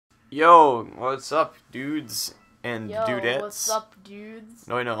Yo, what's up, dudes and dudettes? What's up, dudes?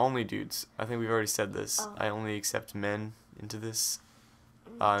 No, only dudes. I think we've already said this. Oh. I only accept men into this.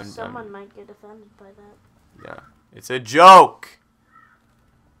 Someone might get offended by that. Yeah, it's a joke.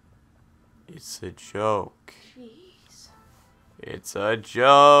 It's a joke. Jeez. It's a joke.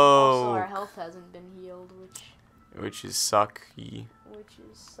 Also, our health hasn't been healed, which is sucky. Which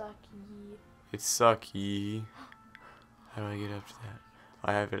is sucky. It's sucky. How do I get up to that?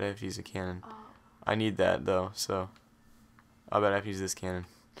 I have to use a cannon. Oh. I need that though, so I bet I have to use this cannon.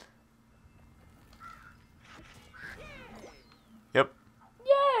 Yep.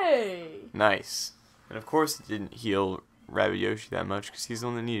 Yay! Nice. And of course it didn't heal Rabbid Yoshi that much because he's the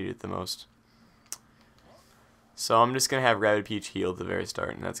one that needed it the most. So I'm just going to have Rabbid Peach heal at the very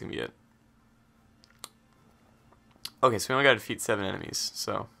start, and that's going to be it. Okay, so we only got to defeat 7 enemies,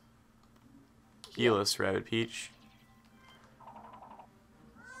 so heal us, Rabbid Peach.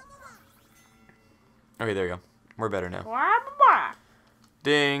 Okay, there we go. We're better now.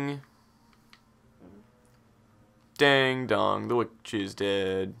 Ding. Ding dong, the witch is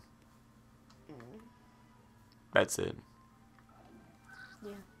dead. That's it.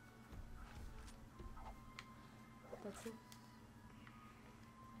 Yeah. That's it.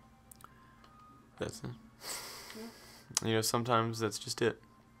 That's it. Yeah. You know, sometimes that's just it.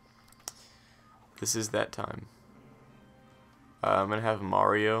 This is that time. I'm going to have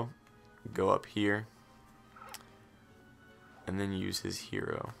Mario go up here and then use his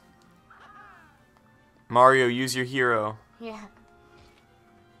hero. Mario, use your hero. Yeah.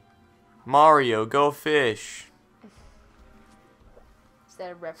 Mario, go fish. Is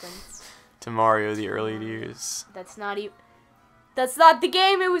that a reference to Mario the early years? That's not even. That's not the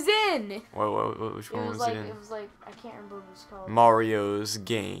game it was in. Which one was it in? It was like, I can't remember what it was called. Mario's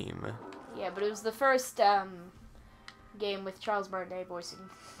game. Yeah, but it was the first game with Charles Martinet voicing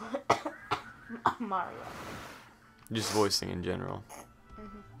Mario. Just voicing in general.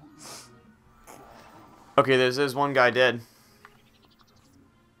 Okay, there's one guy dead.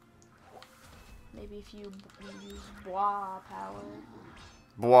 Maybe if you use Bois power.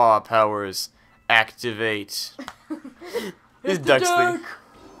 Bois powers activate. His duck's thing.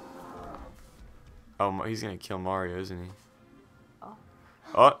 Oh, he's gonna kill Mario, isn't he? Oh.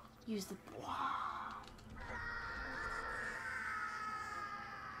 Oh. Use the Bois.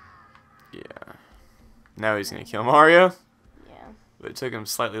 Yeah. Now he's gonna kill Mario. Yeah. But it took him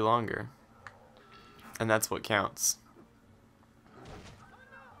slightly longer. And that's what counts.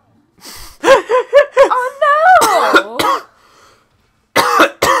 Oh no!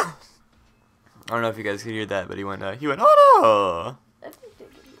 I don't know if you guys could hear that, but he went, oh no!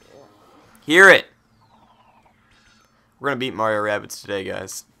 Hear it! We're gonna beat Mario Rabbids today,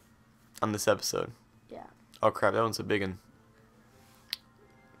 guys. On this episode. Yeah. Oh crap, that one's a big one.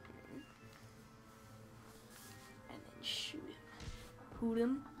 And then shoot him. Hoot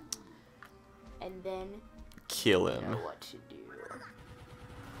him. And then Kill him. You know what to do.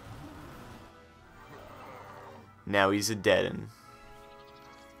 Now he's a dead-un.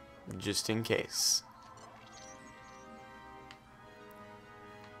 Just in case.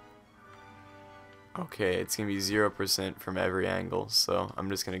 Okay, it's gonna be 0% from every angle, so I'm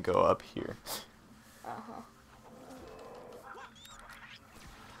just gonna go up here. Uh-huh.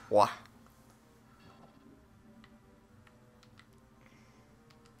 Wah.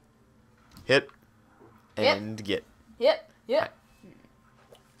 Hit. And get. Yep. Yep.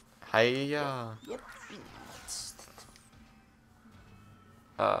 Hiya. Yep.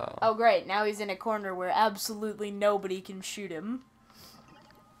 Oh great, now he's in a corner where absolutely nobody can shoot him.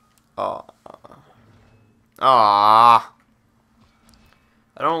 Aw. I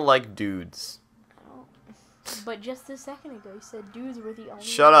don't like dudes. Oh. But just a second ago you said dudes were the only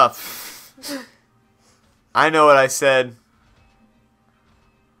Shut up. I know what I said.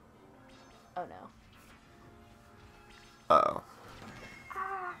 Oh no. Uh-oh.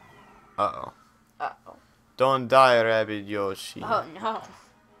 Uh-oh. Uh-oh. Don't die, Rabbid Yoshi. Oh no.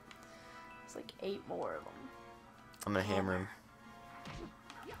 It's like 8 more of them. I'm gonna hammer him.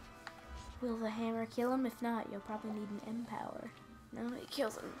 Will the hammer kill him? If not, you'll probably need an M power. No, it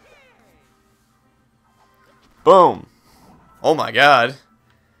kills him. Boom! Oh my god.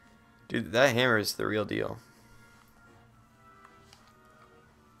 Dude, that hammer is the real deal.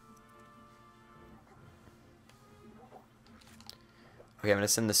 Okay, I'm gonna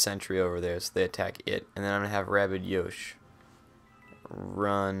send the sentry over there so they attack it, and then I'm gonna have Rabbid Yosh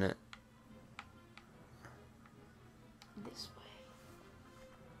run This way.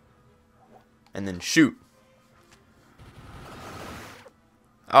 and then shoot.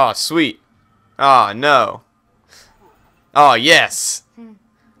 Oh, sweet. Oh, no. Oh, yes.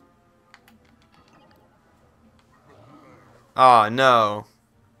 Oh, no.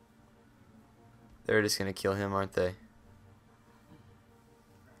 They're just gonna kill him, aren't they?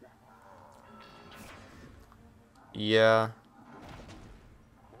 Yeah.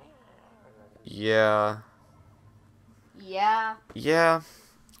 Yeah. Yeah. Yeah.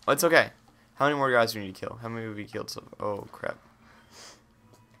 Well, it's okay. How many more guys do we need to kill? How many have we killed so far? Oh, crap.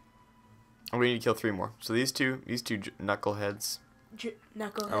 We need to kill 3 more. So these two knuckleheads.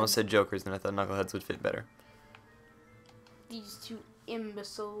 Knuckleheads. I almost said jokers, and I thought knuckleheads would fit better. These 2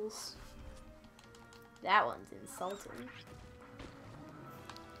 imbeciles. That one's insulting.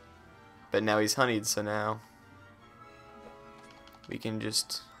 But now he's honeyed, so now we can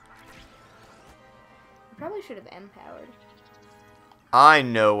just... Probably should have empowered. I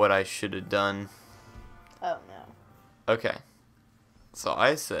know what I should have done. Oh, no. Okay. So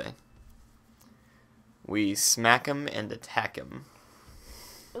I say we smack him and attack him.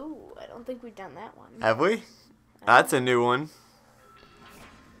 Ooh, I don't think we've done that one. Have we? That's a new one.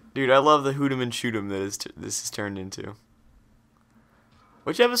 Dude, I love the hoot 'em and shoot 'em that this is turned into.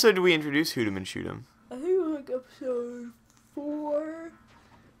 Which episode did we introduce hoot 'em and shoot 'em? I think it was like episode 4.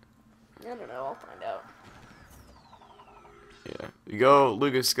 I don't know, I'll find out. Yeah. Go,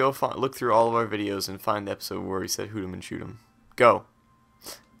 Lucas, go look through all of our videos and find the episode where we said hoot 'em and shoot 'em. Go.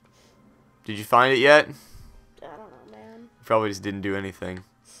 Did you find it yet? I don't know, man. Probably just didn't do anything.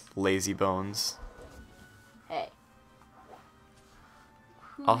 Lazy bones. Hey.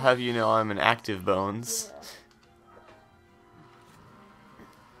 I'll have you know I'm an active bones. Yeah.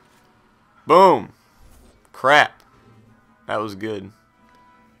 Boom. Crap. That was good.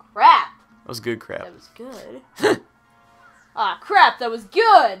 Crap. That was good crap. That was good. Ah, crap, that was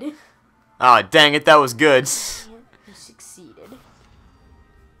good. Ah, dang it, that was good. You succeeded.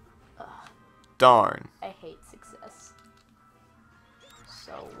 Ugh, Darn. I hate success.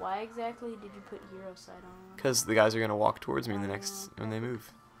 So why exactly did you put hero sight on? Because the guys are gonna walk towards me in the next when they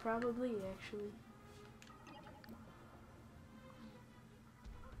move. Probably, actually.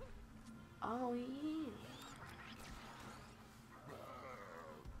 Oh, yeah.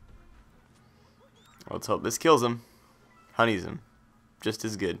 Let's hope this kills him. Honeys him. Just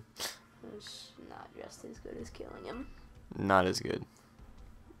as good. It's not just as good as killing him. Not as good.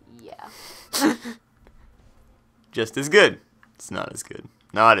 Yeah. Just as good. It's not as good.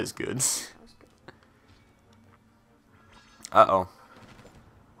 Not as good. Uh-oh.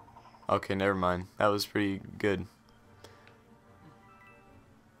 Okay, never mind. That was pretty good.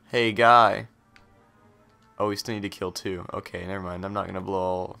 Hey, guy. Oh, we still need to kill 2. Okay, never mind. I'm not gonna blow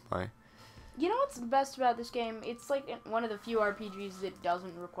all my... You know what's the best about this game? It's like one of the few RPGs that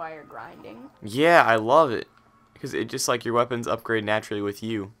doesn't require grinding. Yeah, I love it. Because it just like your weapons upgrade naturally with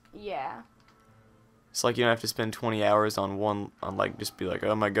you. Yeah. It's like you don't have to spend 20 hours on one, on like, just be like,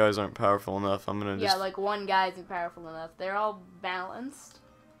 oh, my guys aren't powerful enough. I'm gonna just... Yeah, like one guy isn't powerful enough. They're all balanced.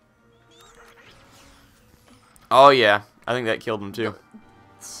 Oh, yeah. I think that killed him, too.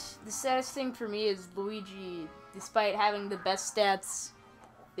 The saddest thing for me is Luigi, despite having the best stats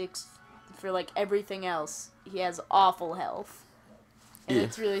for like everything else, he has awful health. And Yeah.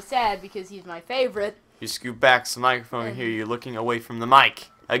 it's really sad because he's my favorite. You scoot back some microphone here. You're looking away from the mic.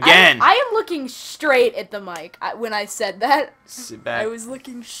 Again! I am looking straight at the mic. When I said that, Sit back. I was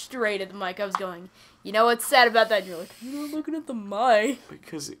looking straight at the mic. I was going, you know what's sad about that? And you're like, you're not looking at the mic.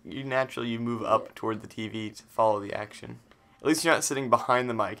 Because you naturally move up toward the TV to follow the action. At least you're not sitting behind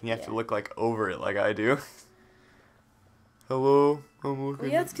the mic and you have to look like over it like I do. Hello? I'm looking.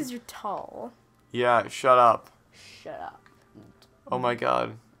 Well, yeah, it's because you're tall. Yeah, shut up. Shut up. Oh my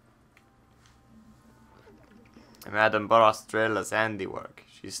god. Madame Borostrella's handiwork.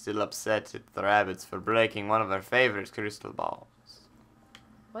 She's still upset at the Rabbids for breaking one of her favorite crystal balls.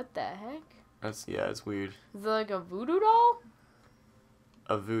 What the heck? Yeah, it's weird. Is it like a voodoo doll?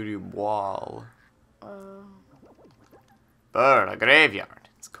 A voodoo wall. Uh, A graveyard.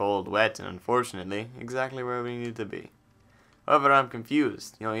 It's cold, wet, and unfortunately, exactly where we need to be. However, I'm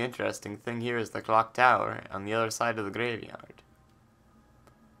confused. The only interesting thing here is the clock tower on the other side of the graveyard.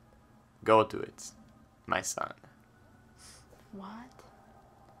 Go to it, my son. what?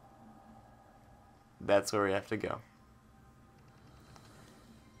 That's where we have to go.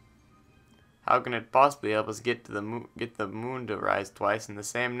 How can it possibly help us get to the moon to rise twice in the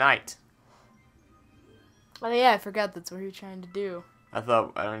same night? Oh yeah, I forgot that's what you're trying to do. I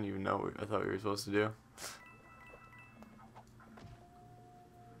don't even know what I thought we were supposed to do.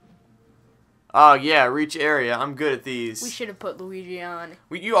 Oh yeah, reach area. I'm good at these. We should have put Luigi on.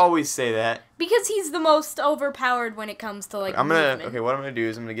 You always say that. Because he's the most overpowered when it comes to like movement. Okay, what I'm gonna do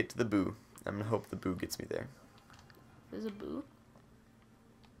is I'm gonna get to the boo. I'm gonna hope the boo gets me there. There's a boo.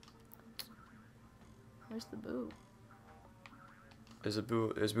 Where's the boo? There's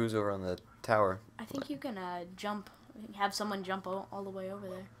Boo's over on the tower. I think you can jump, have someone jump all the way over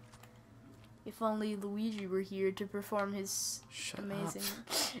there. If only Luigi were here to perform his amazing.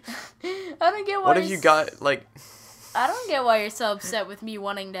 I don't get why. What have you got like? I don't get why you're so upset with me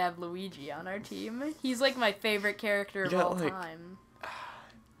wanting to have Luigi on our team. He's like my favorite character of all time.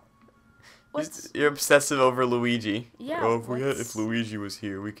 You're obsessive over Luigi. Yeah. Oh, if Luigi was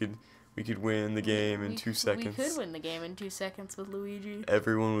here, we could win the game in 2 seconds. We could win the game in 2 seconds with Luigi.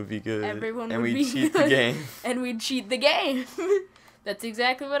 Everyone would be good. Everyone would and be we'd cheat the game. And we'd cheat the game. That's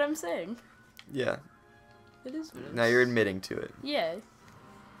exactly what I'm saying. Yeah. It is what now you're admitting to it. Yeah.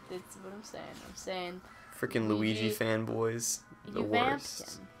 That's what I'm saying. I'm saying. Freaking Luigi fanboys. The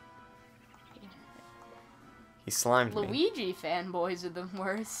worst. He slimed me. Luigi fanboys are the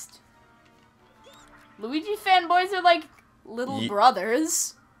worst. Luigi fanboys are like little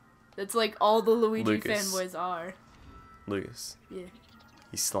brothers. That's like all the Luigi fanboys are. Lucas. Yeah.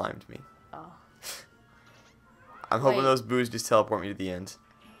 He slimed me. Oh. I'm hoping those boos just teleport me to the end.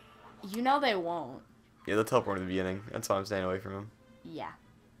 You know they won't. Yeah, they'll teleport to the beginning. That's why I'm staying away from him. Yeah.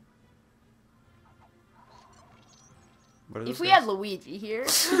 If we had Luigi here,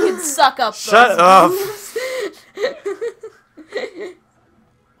 he could suck up those Shut up!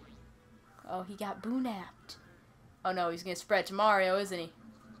 Oh, he got boo-napped. Oh no, he's gonna spread to Mario, isn't he?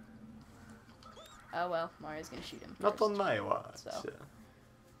 Oh well, Mario's gonna shoot him Not first, on my watch. So.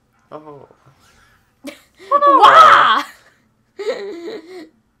 Oh. Wah!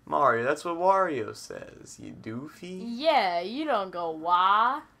 Mario, that's what Wario says. You doofy. Yeah, you don't go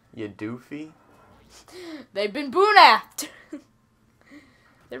wah. You doofy. They've been boo-napped.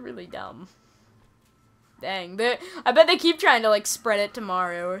 They're really dumb. Dang, I bet they keep trying to like spread it to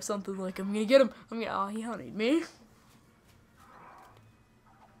Mario or something. Like, I'm gonna get him. Oh, he honeyed me.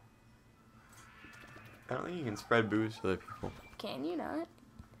 I don't think you can spread boos to other people. Can you not? Maybe.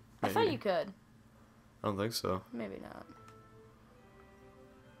 I thought you could. I don't think so. Maybe not.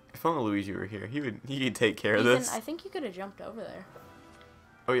 If only Luigi were here, he could take care of this. I think you could have jumped over there.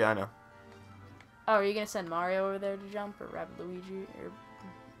 Oh yeah, I know. Oh, are you gonna send Mario over there to jump, or Rabbid Luigi, or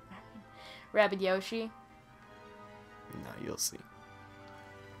Rabbid Yoshi? No, you'll see.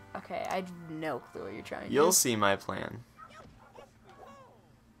 Okay, I have no clue what you're trying to do. You'll see my plan.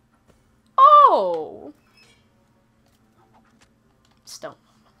 Oh! Stone.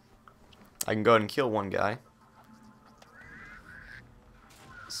 I can go ahead and kill one guy.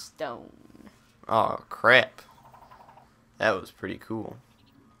 Stone. Oh, crap. That was pretty cool.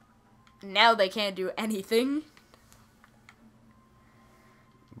 Now they can't do anything.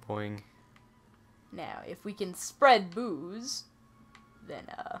 Boing. Now, if we can spread booze, then,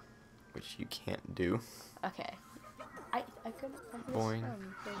 Which you can't do. Okay. I could... Boing.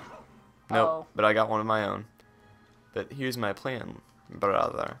 Nope, but I got one of my own. But here's my plan,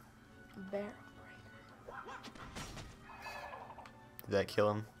 brother. Bear. Did that kill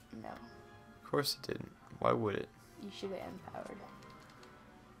him? No. Of course it didn't. Why would it? You should have empowered.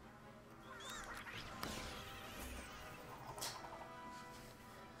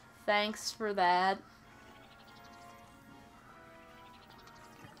 Thanks for that.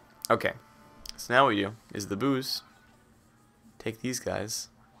 Okay. So now what we do is the boos. Take these guys.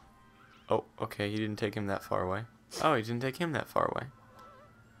 Oh, okay, he didn't take him that far away. Oh, he didn't take him that far away.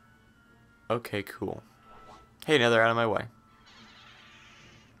 Okay, cool. Hey, now they're out of my way.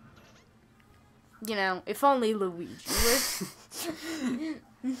 You know, if only Luigi were...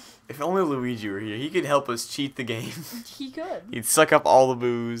 If only Luigi were here, he could help us cheat the game. He could. He'd suck up all the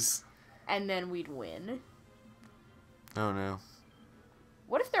booze. And then we'd win. Oh no.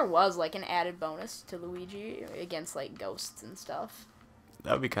 What if there was, like, an added bonus to Luigi against, like, ghosts and stuff?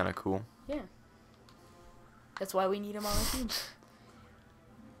 That would be kind of cool. Yeah. That's why we need him on the team.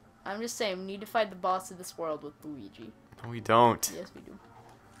 I'm just saying, we need to fight the boss of this world with Luigi. No, we don't. Yes, we do.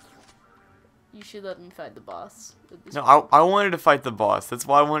 You should let me fight the boss. No, I wanted to fight the boss. That's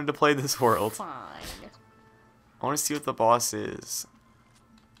why I wanted to play this world. Fine. I want to see what the boss is.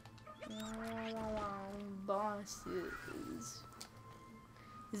 Bosses.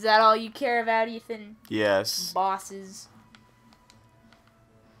 Is that all you care about, Ethan? Yes. Bosses.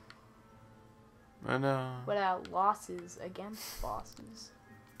 I know. What about losses against bosses?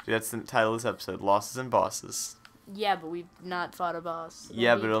 That's the title of this episode: Losses and Bosses. Yeah, but we've not fought a boss.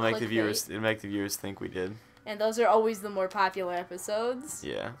 Yeah, but it'll make the viewers think we did. And those are always the more popular episodes.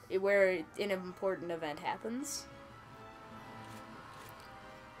 Yeah. Where an important event happens.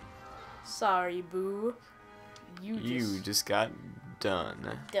 Sorry, Boo. You just got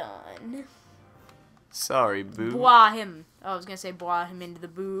done. Done. Sorry, Boo. Blah him. Oh, I was gonna say blah him into the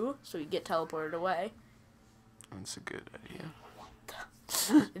Boo, so he'd get teleported away. That's a good idea.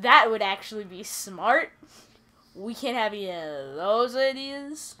 That would actually be smart. We can't have any of those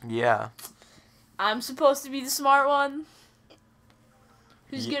ideas. Yeah. I'm supposed to be the smart one.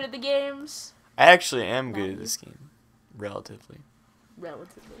 Who's good at the games? I actually am good at this game. Relatively.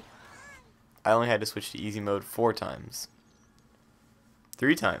 Relatively. I only had to switch to easy mode 4 times.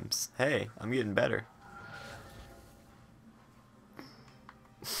 3 times. Hey, I'm getting better.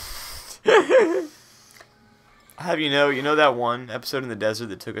 Have you know that one episode in the desert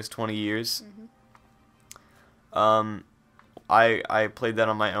that took us 20 years? Mm-hmm. I played that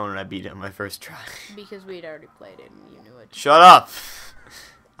on my own and I beat it on my first try. Because we'd already played it and you knew it. Shut up!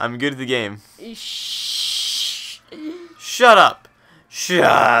 I'm good at the game. Shh. Shut up! Shut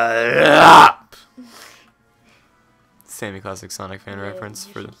up! Semi-classic Sonic fan reference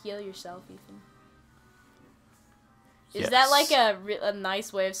you for should heal yourself, Ethan. Yes. Is that like a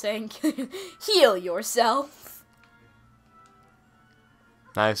nice way of saying heal yourself?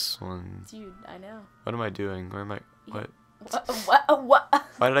 Nice one. Dude, I know. What am I doing? Where am I? What? What?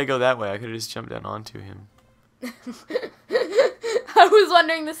 Why did I go that way? I could have just jumped down onto him. I was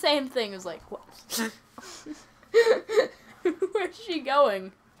wondering the same thing. I was like, what? Where's she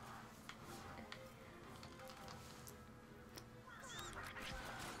going?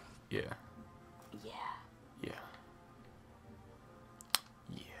 Yeah. Yeah. Yeah.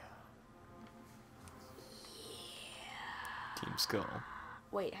 Yeah. Team Skull.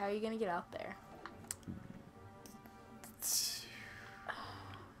 Wait, how are you gonna get out there?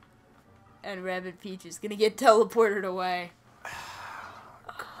 And Rabbid Peach is gonna get teleported away.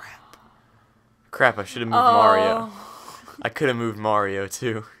 Crap, I should have moved Mario. I could have moved Mario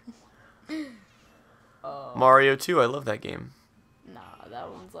too. Mario 2, I love that game. Nah,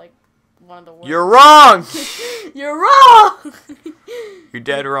 that one's like one of the worst. You're wrong! You're wrong! You're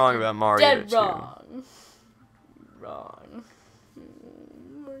dead wrong about Mario 2. Dead wrong. Wrong.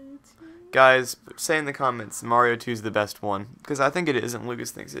 Guys, say in the comments Mario 2 is the best one. Because I think it is, and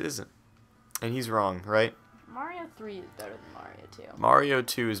Lucas thinks it isn't. And he's wrong, right? Mario 3 is better than Mario 2. Mario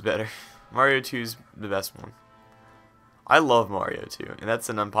 2 is better. Mario 2 is the best one. I love Mario 2, and that's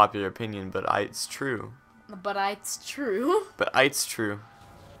an unpopular opinion, but it's true. But it's true. But it's true.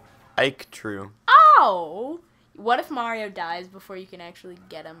 Ike true. Ow! What if Mario dies before you can actually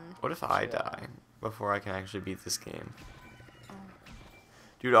get him? What if I die before I can actually beat this game?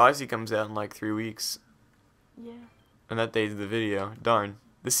 Dude, Odyssey comes out in like 3 weeks. Yeah. And that day's the video. Darn.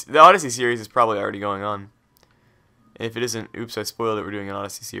 The Odyssey series is probably already going on. And if it isn't, oops, I spoiled it. We're doing an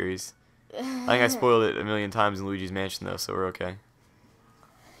Odyssey series. I think I spoiled it a million times in Luigi's Mansion, though, so we're okay.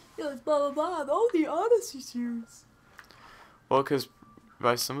 Yeah, it's blah blah blah. All the Odyssey series. Well, because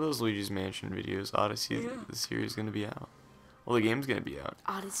by some of those Luigi's Mansion videos, Odyssey, the series is going to be out. Well, the game's going to be out.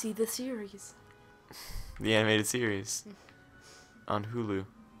 Odyssey the series. The animated series. On Hulu.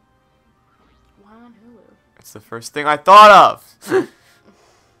 Why on Hulu? That's the first thing I thought of!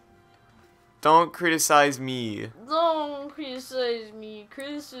 Don't criticize me. Don't criticize me.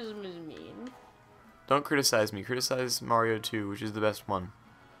 Criticism is mean. Don't criticize me. Criticize Mario 2, which is the best one.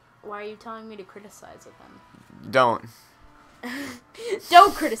 Why are you telling me to criticize it then? Don't.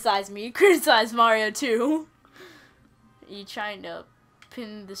 Don't criticize me. Criticize Mario 2. Are you trying to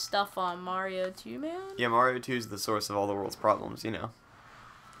pin the stuff on Mario 2, man? Yeah, Mario 2 is the source of all the world's problems, you know.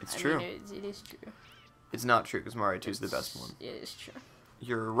 It's true. I mean, it is true. It's not true, because Mario 2 is the best one. It is true.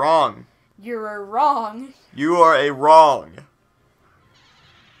 You're wrong. You're wrong. You are a wrong.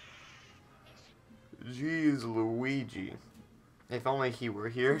 Jeez Luigi. If only he were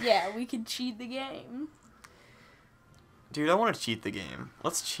here. Yeah, we could cheat the game. Dude, I want to cheat the game.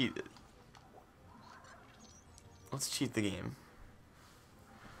 Let's cheat it. Let's cheat the game.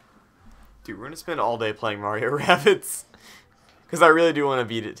 Dude, we're going to spend all day playing Mario Rabbids. Because I really do want to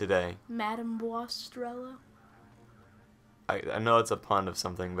beat it today. Madame Boistrella. I know it's a pun of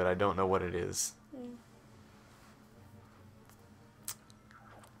something, but I don't know what it is.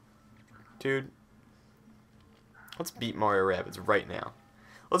 Dude, let's beat Mario Rabbids right now.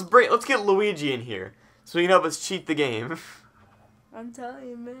 Let's get Luigi in here so he can help us cheat the game. I'm telling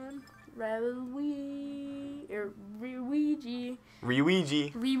you, man. Luigi.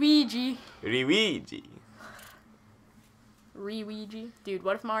 Dude,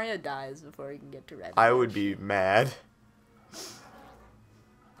 what if Mario dies before he can get to Rabbids? I would be mad.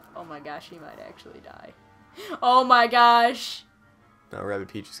 Oh my gosh, he might actually die. Oh my gosh. No, Rabbid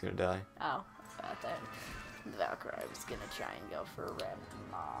Peach is gonna die. Oh, I thought that Valkyrie was gonna try and go for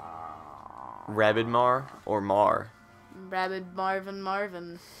Rabbid Mar or Mar? Rabbid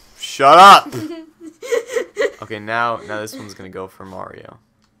Marvin. Shut up! Okay, now this one's gonna go for Mario.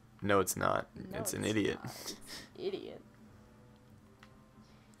 No, it's not. No, it's an idiot. Not. It's idiot.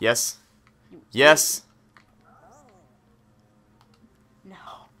 Yes. Yes. No.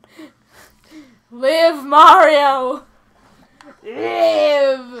 Live, Mario.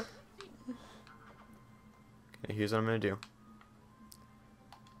 Live. Okay, here's what I'm gonna do.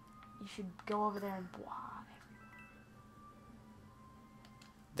 You should go over there and blah.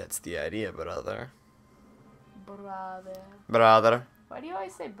 That's the idea, brother. Brother. Brother. Why do you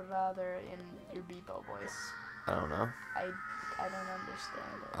always say brother in your Beepo voice? I don't know. I don't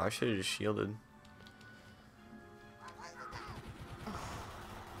understand it. I should have just shielded.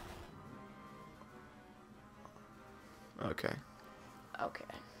 Okay. Okay.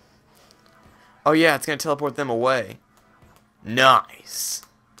 Oh yeah, it's gonna teleport them away. Nice.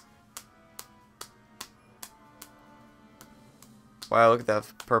 Wow, look at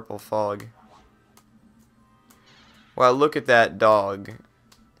that purple fog. Wow, look at that dog.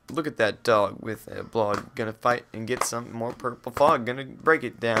 Look at that dog with a blog. Gonna fight and get some more purple fog. Gonna break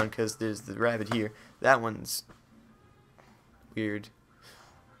it down because there's the rabbit here. That one's weird.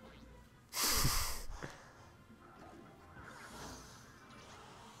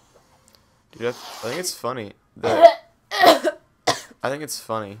 Dude, I think it's funny that I think it's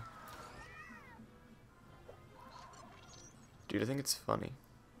funny. Dude, I think it's funny.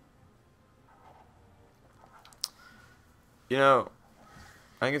 You know,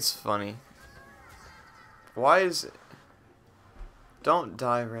 I think it's funny. Why is it? Don't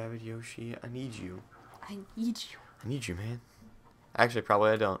die, Rabbid Yoshi. I need you. I need you. I need you, man. Actually,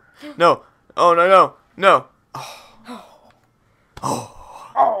 probably I don't. No. Oh, no, no. No. Oh. Oh.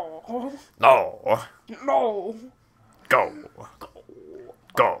 Oh. No. No. Go.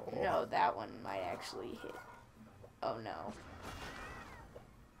 Go. No, that one might actually hit. Oh no.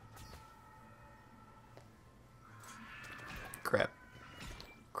 Crap.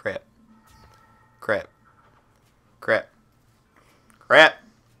 Crap. Crap. Crap. Crap.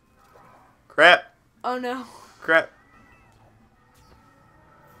 Crap. Oh no. Crap.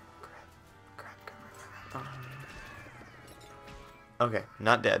 Crap. Okay,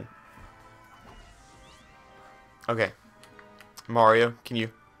 not dead. Okay. Mario, can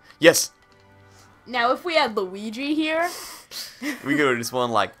you? Yes! Now if we had Luigi here. We could have just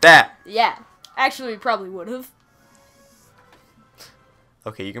won like that! Yeah. Actually, we probably would have.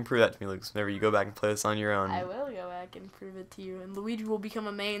 Okay, you can prove that to me, Lucas, whenever you go back and play this on your own. I will go back and prove it to you, and Luigi will become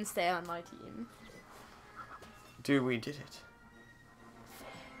a mainstay on my team. Dude, we did it.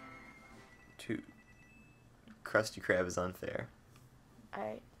 Dude. Krusty Krab is unfair.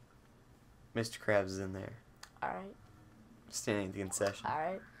 Alright. Mr. Krabs is in there. Alright. Standing at the concession.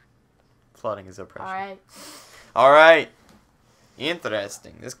 Alright. Plotting his oppression. Alright. Alright.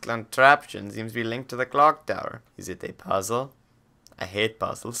 Interesting. This contraption seems to be linked to the clock tower. Is it a puzzle? I hate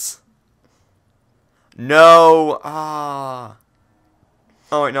puzzles. No! Ah!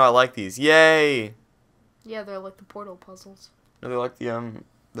 Oh wait, no, I like these. Yay! Yeah, they're like the portal puzzles. No, they're like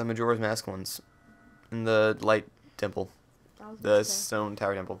the Majora's Mask ones. In the light temple. The stone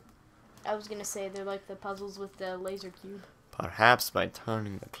tower temple. I was gonna say they're like the puzzles with the laser cube. Perhaps by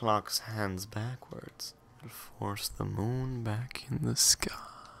turning the clock's hands backwards, it'll force the moon back in the sky.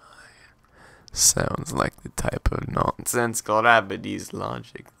 Sounds like the type of nonsensical Rabbids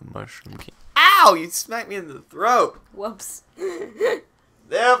logic the Mushroom King. Ow! You smacked me in the throat! Whoops.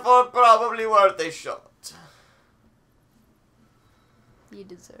 Therefore, probably worth a shot. You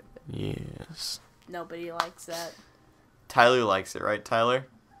deserve it. Yes. Nobody likes that. Tyler likes it, right, Tyler?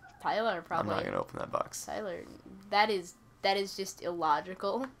 Tyler probably. I'm not gonna open that box. Tyler, that is just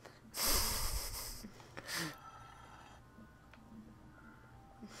illogical.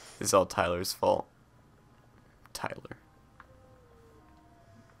 It's all Tyler's fault. Tyler.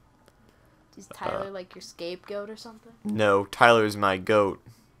 Is Tyler like your scapegoat or something? No, Tyler's my goat.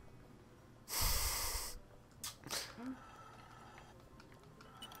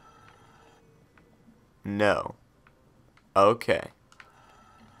 No. Okay.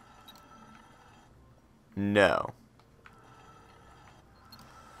 No.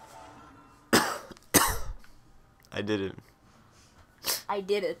 I did it. I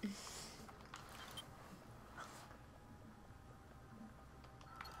did it.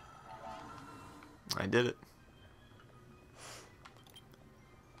 I did it.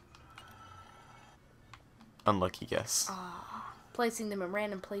 Unlucky guess. Placing them in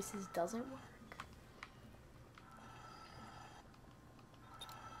random places doesn't work.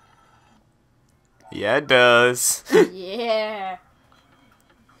 Yeah, it does. Yeah.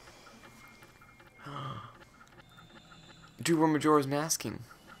 Dude, we're Majora's masking.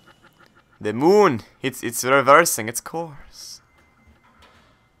 The moon. It's reversing its course.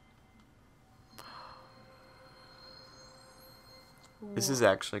 This is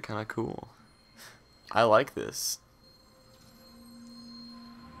actually kind of cool. I like this.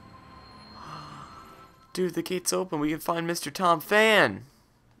 Dude, the gate's open. We can find Mr. Tom PHAN.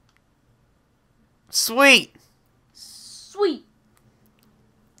 Sweet. Sweet.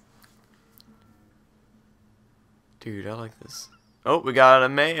 Dude, I like this. Oh, we got a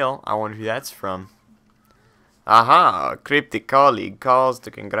mail. I wonder who that's from. Aha, a cryptic colleague calls to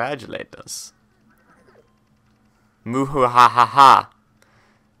congratulate us. Moo-hoo-ha-ha-ha.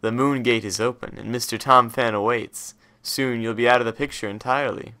 The moon gate is open, and Mr. Tom PHAN awaits. Soon you'll be out of the picture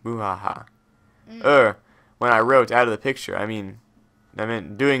entirely. Moo-ha-ha. When I wrote out of the picture, I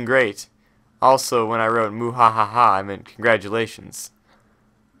meant doing great. Also, when I wrote moo-ha-ha-ha, I meant congratulations.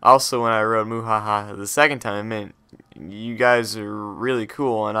 Also, when I wrote moo-ha-ha the second time, I meant you guys are really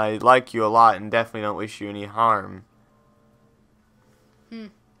cool, and I like you a lot, and definitely don't wish you any harm.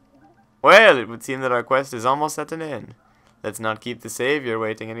 Well, it would seem that our quest is almost at an end. Let's not keep the Savior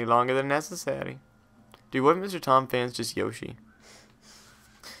waiting any longer than necessary. Dude, what if Mr. Tom PHAN's just Yoshi?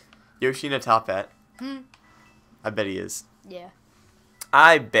 Yoshi in a top hat. I bet he is. Yeah.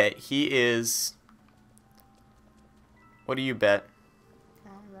 I bet he is. What do you bet? I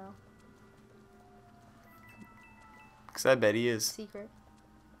don't know. Because I bet he is. Secret.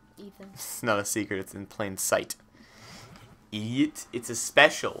 Ethan. It's not a secret, it's in plain sight. Idiot. It's a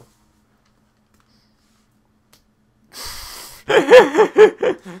special.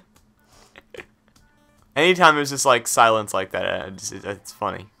 Anytime there's just like silence like that, it's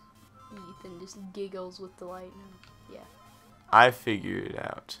funny. Ethan just giggles with delight. Yeah. I figured it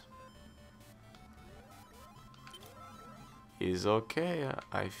out. It's okay,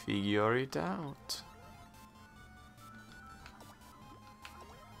 I figure it out.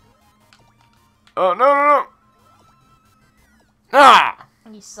 Oh, no! Ah!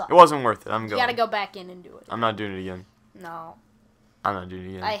 You suck. It wasn't worth it, I'm going. You gotta go back in and do it. I'm not doing it again. No. I'm not doing it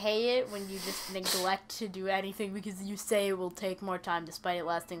again. I hate it when you just neglect to do anything because you say it will take more time despite it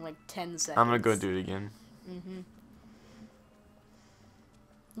lasting like 10 seconds. I'm gonna go do it again.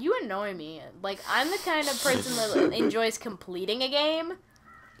 You annoy me. Like, I'm the kind of person that enjoys completing a game.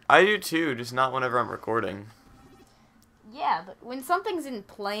 I do too, just not whenever I'm recording. Yeah, but when something's in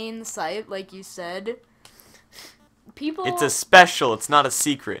plain sight, like you said, people... It's a special, it's not a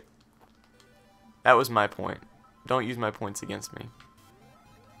secret. That was my point. Don't use my points against me.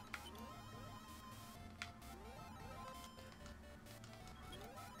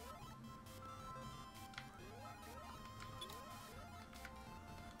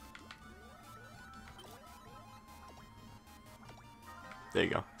 There you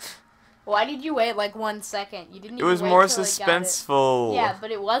go. Why did you wait like 1 second? You didn't even It was wait more till suspenseful. Yeah,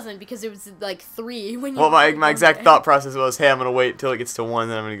 but it wasn't because it was like 3 when you... Well, my exact thought process was, hey, I'm going to wait till it gets to 1,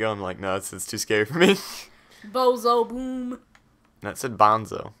 then I'm going to go. I'm like, no, it's too scary for me. Bozo boom. That said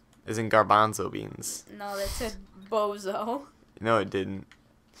bonzo. As in garbanzo beans. No, that said bozo. No, it didn't.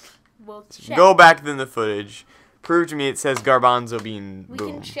 We'll check. Go back in the footage. Prove to me it says garbanzo bean We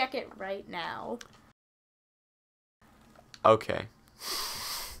boom. can check it right now. Okay.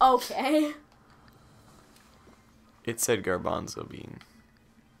 Okay. It said garbanzo bean.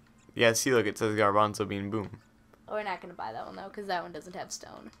 Yeah, see, look, it says garbanzo bean boom. We're not going to buy that one, though, because that one doesn't have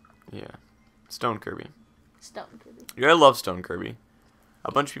stone. Yeah. Stone Kirby. Stone Kirby. Yeah, I love Stone Kirby.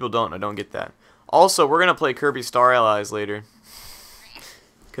 A bunch of people don't. I don't get that. Also, we're going to play Kirby Star Allies later.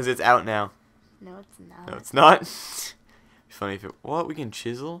 Because it's out now. No, it's not. No, it's not. Funny if it... What? We can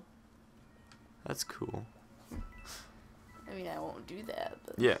chisel? That's cool. I mean, I won't do that.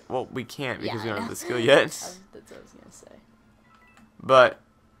 But... Yeah, well, we can't because Yeah, we don't I have know. the skill yet. That's what I was going to say. But,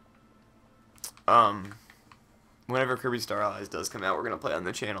 whenever Kirby Star Allies does come out, we're going to play it on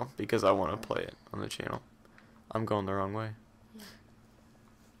the channel because I want to play it on the channel. I'm going the wrong way.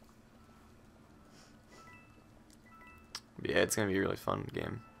 Yeah, it's going to be a really fun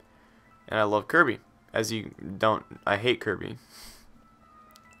game. And I love Kirby. As you don't, I hate Kirby.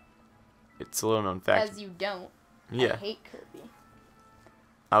 It's a little known fact. As you don't. Yeah. I hate Kirby.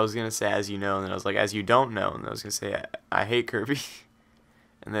 I was going to say as you know, and then I was like, as you don't know, and I was going to say, I hate Kirby.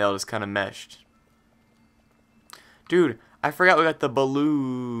 And they all just kind of meshed. Dude, I forgot we got the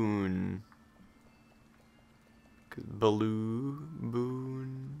balloon. Boon.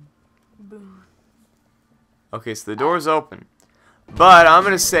 Okay, so the door's open. But I'm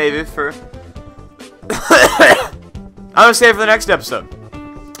going to save it for... I'm going to save it for the next episode.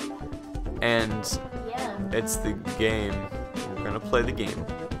 And it's the game. We're going to play the game.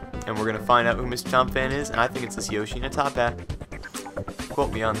 And we're going to find out who Mr. Tom PHAN is. And I think it's this Yoshi in a top hat.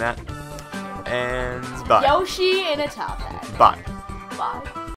 Quote me on that. And bye. Yoshi in a top hat. Bye. Bye.